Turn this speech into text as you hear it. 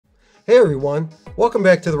Hey everyone, welcome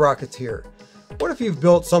back to the Rocketeer. What if you've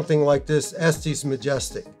built something like this Estes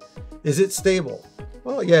Majestic? Is it stable?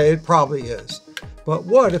 Well, yeah, it probably is. But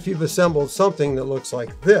what if you've assembled something that looks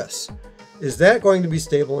like this? Is that going to be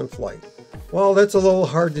stable in flight? Well, that's a little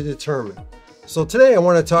hard to determine. So today I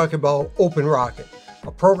want to talk about OpenRocket,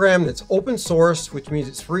 a program that's open source, which means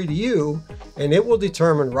it's free to you, and it will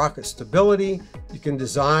determine rocket stability. You can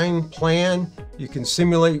design, plan, you can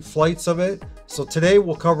simulate flights of it. So today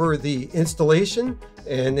we'll cover the installation,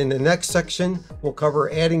 and in the next section we'll cover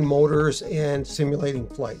adding motors and simulating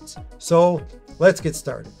flights. So let's get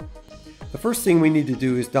started. The first thing we need to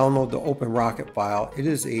do is download the OpenRocket file. It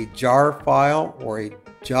is a jar file or a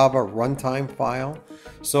Java runtime file.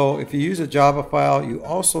 So if you use a Java file, you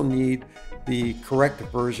also need the correct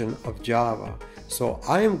version of Java. So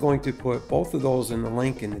I am going to put both of those in the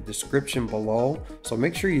link in the description below. So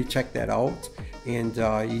make sure you check that out. And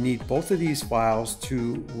you need both of these files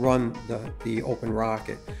to run the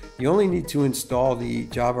OpenRocket. You only need to install the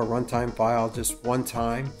Java runtime file just one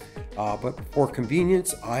time. But for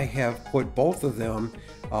convenience, I have put both of them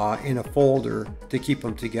in a folder to keep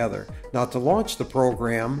them together. Now to launch the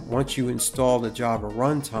program, once you install the Java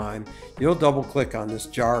runtime, you'll double click on this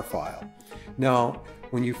jar file. Now,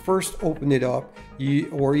 when you first open it up,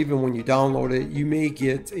 or even when you download it, you may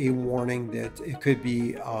get a warning that it could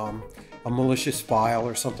be a malicious file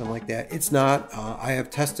or something like that. It's not. I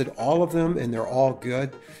have tested all of them and they're all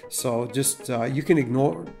good. So just you can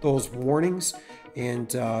ignore those warnings and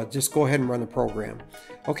just go ahead and run the program.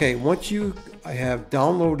 Okay, once you have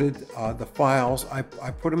downloaded the files, I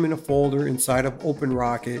put them in a folder inside of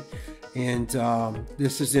OpenRocket, and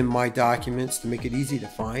this is in my documents to make it easy to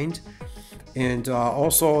find. And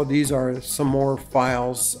also these are some more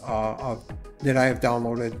files that I have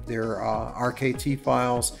downloaded. They're RKT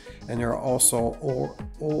files, and they're also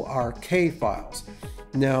ORK files.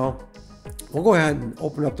 Now we'll go ahead and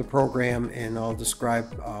open up the program, and I'll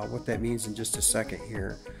describe what that means in just a second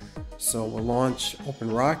here. So we'll launch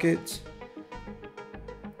OpenRocket,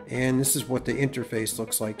 and this is what the interface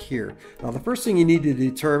looks like here. Now the first thing you need to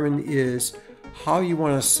determine is how you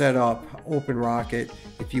want to set up OpenRocket.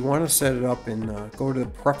 If you want to set it up and go to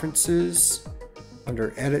Preferences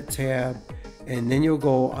under Edit tab, and then you'll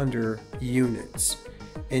go under Units,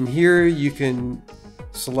 and here you can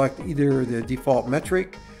select either the default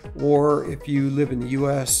metric, or if you live in the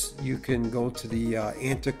US, you can go to the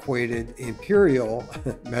antiquated imperial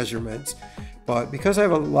measurements. But because I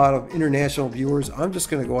have a lot of international viewers, I'm just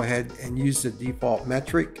going to go ahead and use the default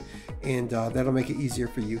metric, and that'll make it easier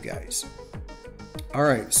for you guys.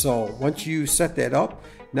 Alright, so once you set that up,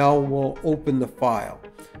 now we'll open the file.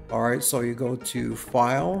 Alright, so you go to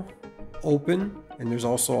File, Open, and there's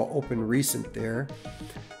also Open Recent there.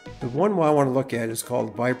 The one I want to look at is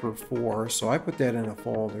called Viper 4, so I put that in a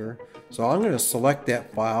folder. So I'm going to select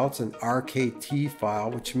that file. It's an RKT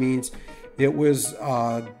file, which means it was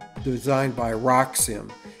designed by Rocksim.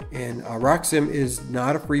 And Rocksim is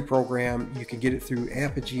not a free program. You can get it through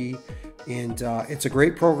Apogee, and it's a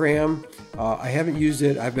great program. I haven't used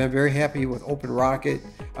it. I've been very happy with OpenRocket.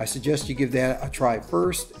 I suggest you give that a try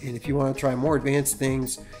first, and if you want to try more advanced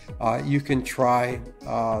things, you can try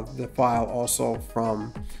the file also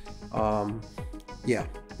from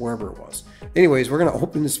wherever it was. Anyways, we're going to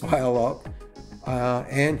open this file up,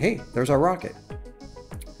 and hey, there's our rocket.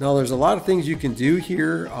 Now there's a lot of things you can do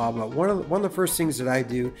here, but one of the first things that I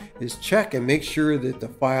do is check and make sure that the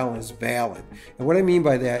file is valid. And what I mean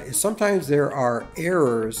by that is sometimes there are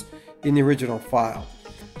errors in the original file.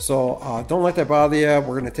 So don't let that bother you.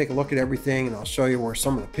 We're going to take a look at everything, and I'll show you where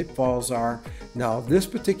some of the pitfalls are. Now this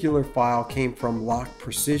particular file came from Lock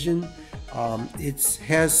Precision. It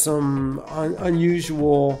has some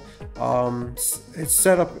unusual, it's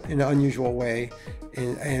set up in an unusual way,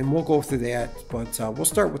 and we'll go through that, but we'll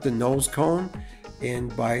start with the nose cone,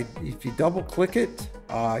 and if you double click it,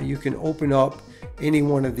 you can open up any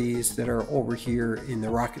one of these that are over here in the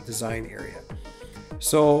rocket design area.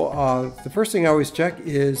 So the first thing I always check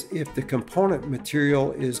is if the component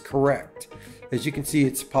material is correct. As you can see,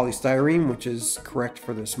 it's polystyrene, which is correct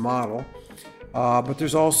for this model. But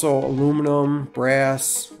there's also aluminum,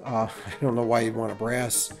 brass. I don't know why you'd want a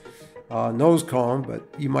brass nose cone, but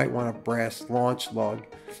you might want a brass launch lug.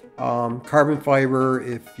 Carbon fiber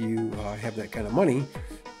if you have that kind of money.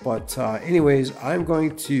 But anyways, I'm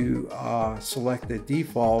going to select the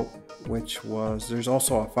default, which was, there's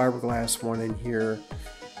also a fiberglass one in here.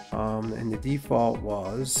 And the default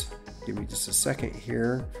was, give me just a second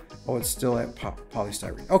here. Oh, it's still at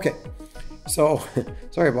polystyrene. Okay. So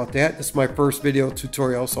sorry about that. This is my first video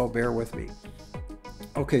tutorial, so bear with me.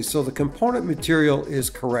 Okay, so the component material is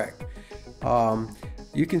correct.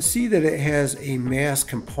 you can see that it has a mass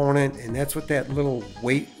component, and that's what that little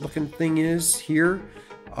weight looking thing is here.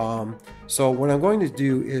 So what I'm going to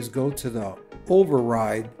do is go to the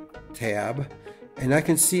Override tab, and I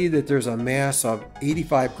can see that there's a mass of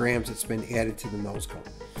 85 grams that's been added to the nose cone.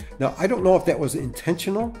 Now, I don't know if that was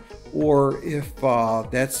intentional or if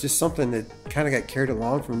that's just something that kind of got carried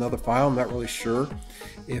along from another file. I'm not really sure.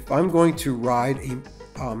 If I'm going to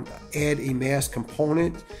add a mass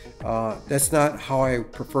component, that's not how I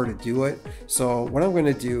prefer to do it. So what I'm going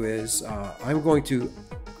to do is I'm going to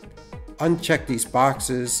uncheck these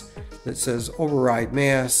boxes that says override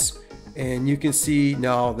mass, and you can see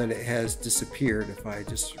now that it has disappeared. If I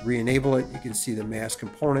just re-enable it, you can see the mass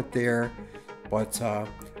component there, but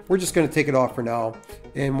we're just going to take it off for now,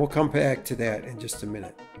 and we'll come back to that in just a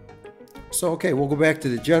minute. So okay, we'll go back to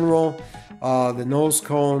the general. The nose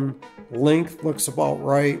cone length looks about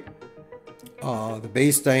right. The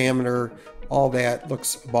base diameter, all that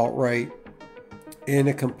looks about right. And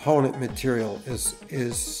the component material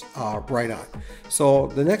is right on. So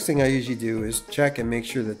the next thing I usually do is check and make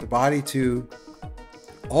sure that the body tube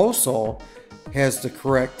also has the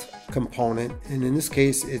correct component. And in this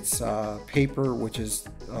case, it's paper, which is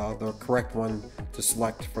the correct one to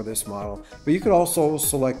select for this model. But you could also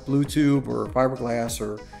select blue tube or fiberglass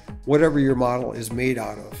or whatever your model is made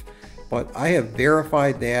out of. But I have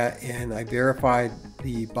verified that, and I verified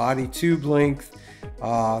the body tube length.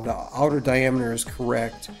 The outer diameter is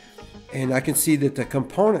correct, and I can see that the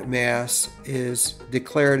component mass is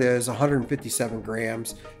declared as 157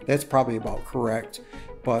 grams. That's probably about correct.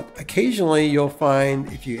 But occasionally you'll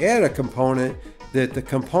find, if you add a component, that the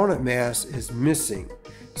component mass is missing.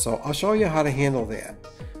 So I'll show you how to handle that.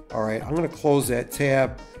 All right, I'm going to close that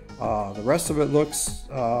tab. The rest of it looks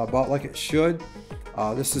about like it should.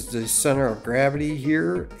 This is the center of gravity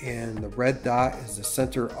here, and the red dot is the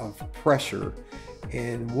center of pressure.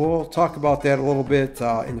 And we'll talk about that a little bit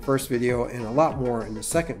in the first video and a lot more in the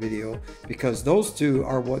second video, because those two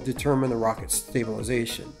are what determine the rocket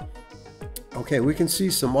stabilization. Okay, we can see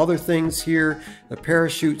some other things here. The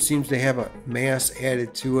parachute seems to have a mass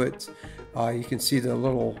added to it. You can see the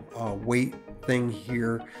little weight thing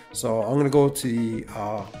here. So I'm going to go to the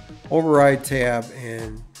Override tab,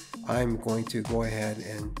 and I'm going to go ahead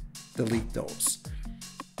and delete those.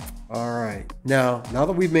 All right, now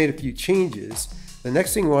that we've made a few changes, the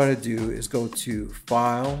next thing we want to do is go to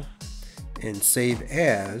File and Save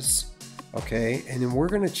As. Okay, and then we're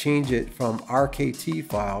going to change it from RKT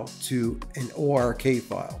file to an ORK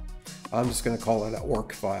file. I'm just going to call it an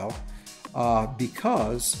ORK file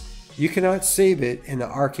because you cannot save it in the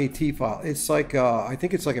RKT file. It's like I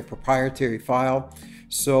think it's like a proprietary file.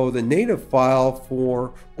 So the native file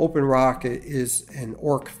for OpenRocket is an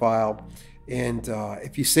ORK file, and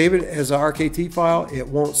if you save it as an RKT file, it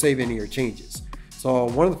won't save any of your changes. So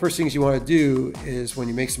one of the first things you want to do is, when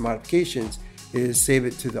you make some modifications, is save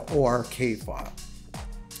it to the ORK file.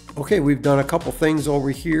 Okay, we've done a couple things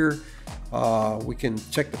over here. We can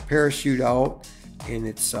check the parachute out, and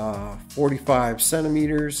it's 45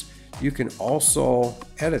 centimeters. You can also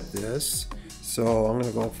edit this. So I'm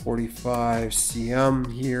going to go 45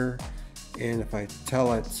 cm here, and if I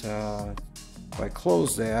tell it, if I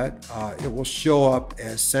close that, it will show up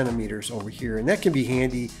as centimeters over here, and that can be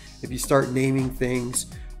handy if you start naming things.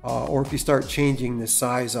 Or if you start changing the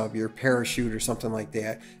size of your parachute or something like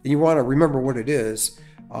that, and you want to remember what it is,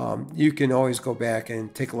 you can always go back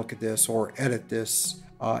and take a look at this or edit this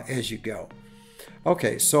as you go.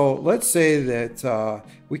 Okay, so let's say that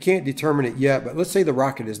we can't determine it yet, but let's say the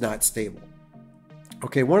rocket is not stable.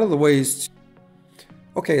 Okay, one of the ways...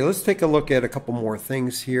 Okay, let's take a look at a couple more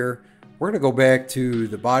things here. We're going to go back to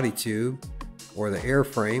the body tube or the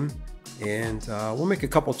airframe, and we'll make a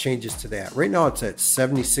couple changes to that. Right now it's at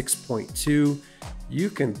 76.2. You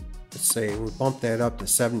can, let's say, we bump that up to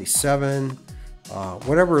 77.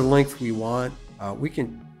 Whatever length we want. We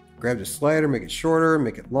can grab the slider, make it shorter,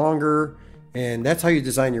 make it longer, and that's how you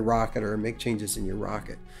design your rocket or make changes in your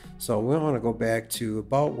rocket. So we want to go back to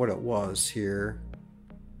about what it was here.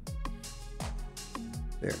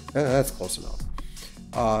 There, that's close enough.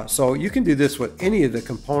 So you can do this with any of the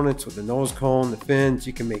components, with the nose cone, the fins.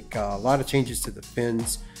 You can make a lot of changes to the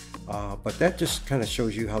fins, but that just kind of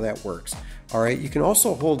shows you how that works. All right, you can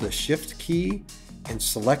also hold the shift key and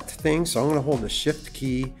select things. So I'm going to hold the shift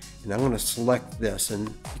key, and I'm going to select this, and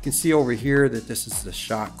you can see over here that this is the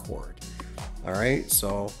shock cord. All right,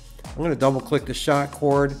 so I'm going to double click the shock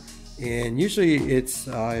cord, and usually it's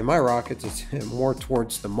in my rockets it's more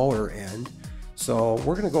towards the motor end. So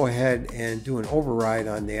we're going to go ahead and do an override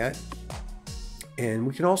on that, and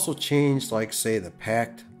we can also change, like, say, the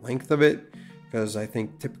packed length of it, because I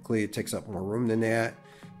think typically it takes up more room than that.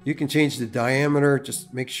 You can change the diameter,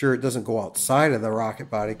 just make sure it doesn't go outside of the rocket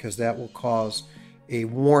body, because that will cause a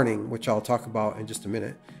warning, which I'll talk about in just a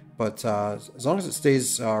minute. But as long as it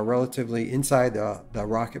stays relatively inside the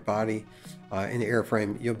rocket body in the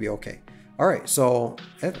airframe, you'll be okay. All right, so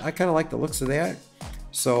I kind of like the looks of that.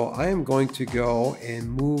 So I am going to go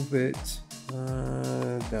and move it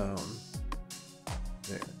down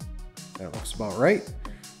there. That looks about right.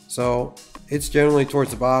 So it's generally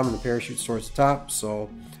towards the bottom and the parachute's towards the top. So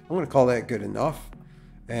I'm going to call that good enough.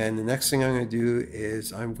 And the next thing I'm going to do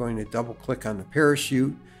is I'm going to double click on the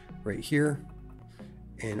parachute right here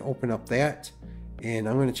and open up that. And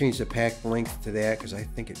I'm going to change the pack length to that because I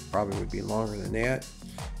think it probably would be longer than that.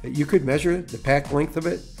 You could measure the pack length of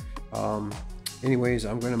it. Anyways,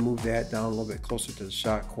 I'm going to move that down a little bit closer to the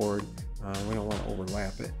shot cord. We don't want to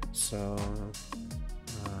overlap it. So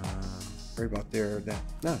right about there.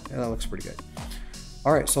 That looks pretty good.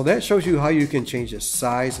 All right, so that shows you how you can change the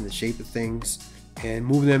size and the shape of things and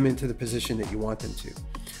move them into the position that you want them to.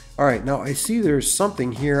 All right, now I see there's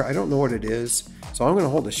something here. I don't know what it is. So I'm going to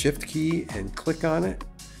hold the shift key and click on it.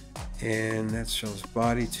 And that shows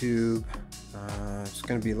body tube. It's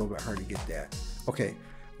going to be a little bit hard to get that. Okay,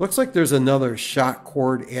 looks like there's another shot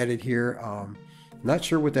cord added here. Not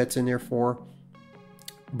sure what that's in there for.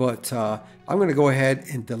 But I'm going to go ahead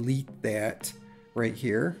and delete that right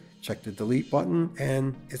here. Check the delete button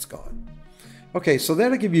and it's gone. Okay, so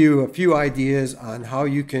that'll give you a few ideas on how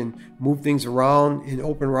you can move things around in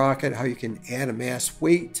OpenRocket, how you can add a mass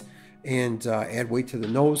weight and add weight to the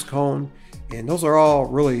nose cone. And those are all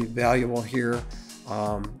really valuable here.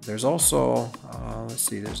 There's also, let's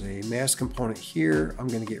see, there's a mass component here I'm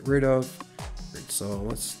going to get rid of.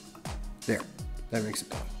 So there, that makes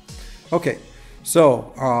it done. Okay,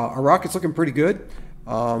 so our rocket's looking pretty good.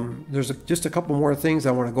 There's just a couple more things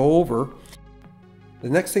I want to go over. The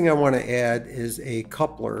next thing I want to add is a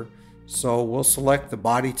coupler. So we'll select the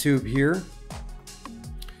body tube here.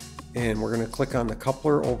 And we're going to click on the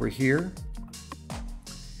coupler over here.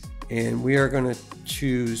 And we are going to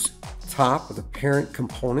choose top of the parent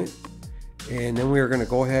component. And then we are going to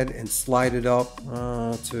go ahead and slide it up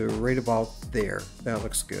to right about there. That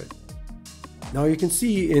looks good. Now you can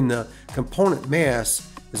see in the component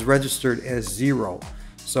mass is registered as 0.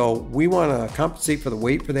 So we want to compensate for the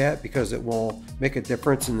weight for that because it will make a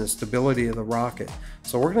difference in the stability of the rocket.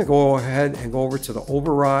 So we're going to go ahead and go over to the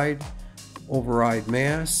override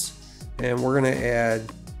mass, and we're going to add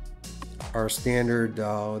our standard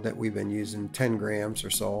that we've been using, 10 grams or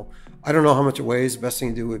so. I don't know how much it weighs. The best thing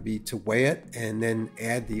to do would be to weigh it and then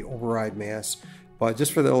add the override mass. But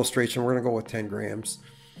just for the illustration, we're going to go with 10 grams.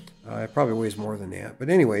 It probably weighs more than that. But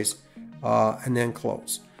anyways, and then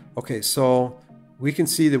close. Okay, so we can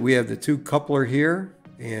see that we have the tube coupler here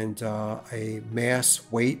and a mass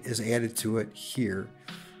weight is added to it here.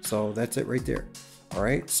 So that's it right there. All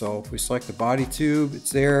right, so if we select the body tube,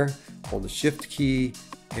 it's there. Hold the shift key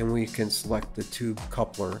and we can select the tube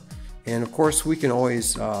coupler. And of course, we can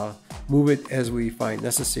always move it as we find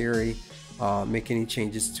necessary, make any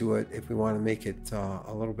changes to it. If we want to make it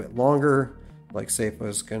a little bit longer, like say if it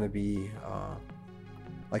was going to be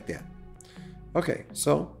like that. Okay,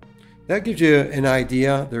 so that gives you an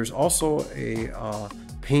idea. There's also a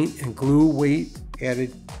paint and glue weight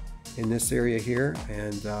added in this area here,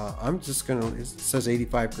 and I'm just gonna, it says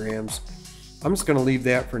 85 grams. I'm just gonna leave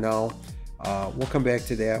that for now. We'll come back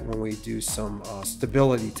to that when we do some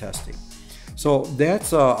stability testing. So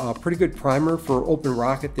that's a pretty good primer for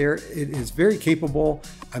OpenRocket there. It is very capable.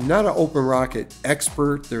 I'm not an OpenRocket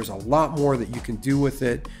expert. There's a lot more that you can do with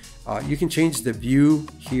it. You can change the view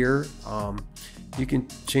here. You can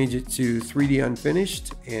change it to 3D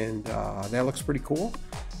unfinished, and that looks pretty cool.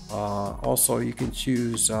 Also, you can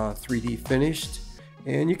choose 3D finished,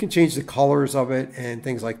 and you can change the colors of it and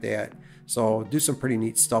things like that. So do some pretty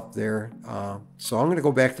neat stuff there. So I'm going to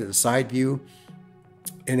go back to the side view,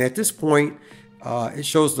 and at this point, it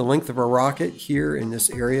shows the length of our rocket here in this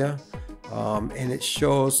area, and it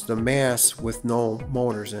shows the mass with no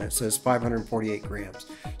motors, and it says 548 grams.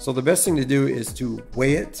 So the best thing to do is to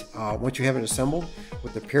weigh it once you have it assembled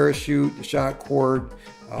with the parachute, the shot cord,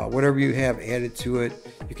 whatever you have added to it.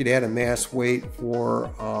 You could add a mass weight for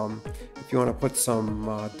if you want to put some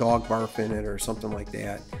dog barf in it or something like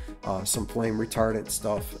that, some flame retardant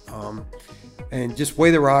stuff. And just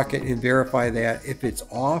weigh the rocket and verify that. If it's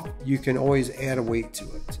off, you can always add a weight to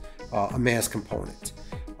it, a mass component.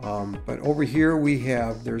 But over here we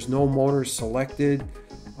have, there's no motors selected.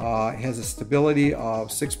 It has a stability of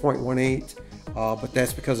 6.18, but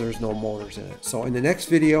that's because there's no motors in it. So in the next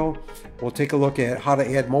video, we'll take a look at how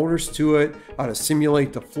to add motors to it, how to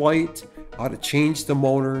simulate the flight, how to change the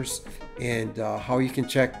motors, and how you can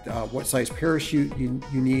check what size parachute you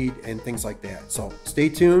need and things like that. So stay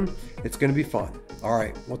tuned. It's going to be fun. All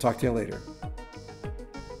right, we'll talk to you later.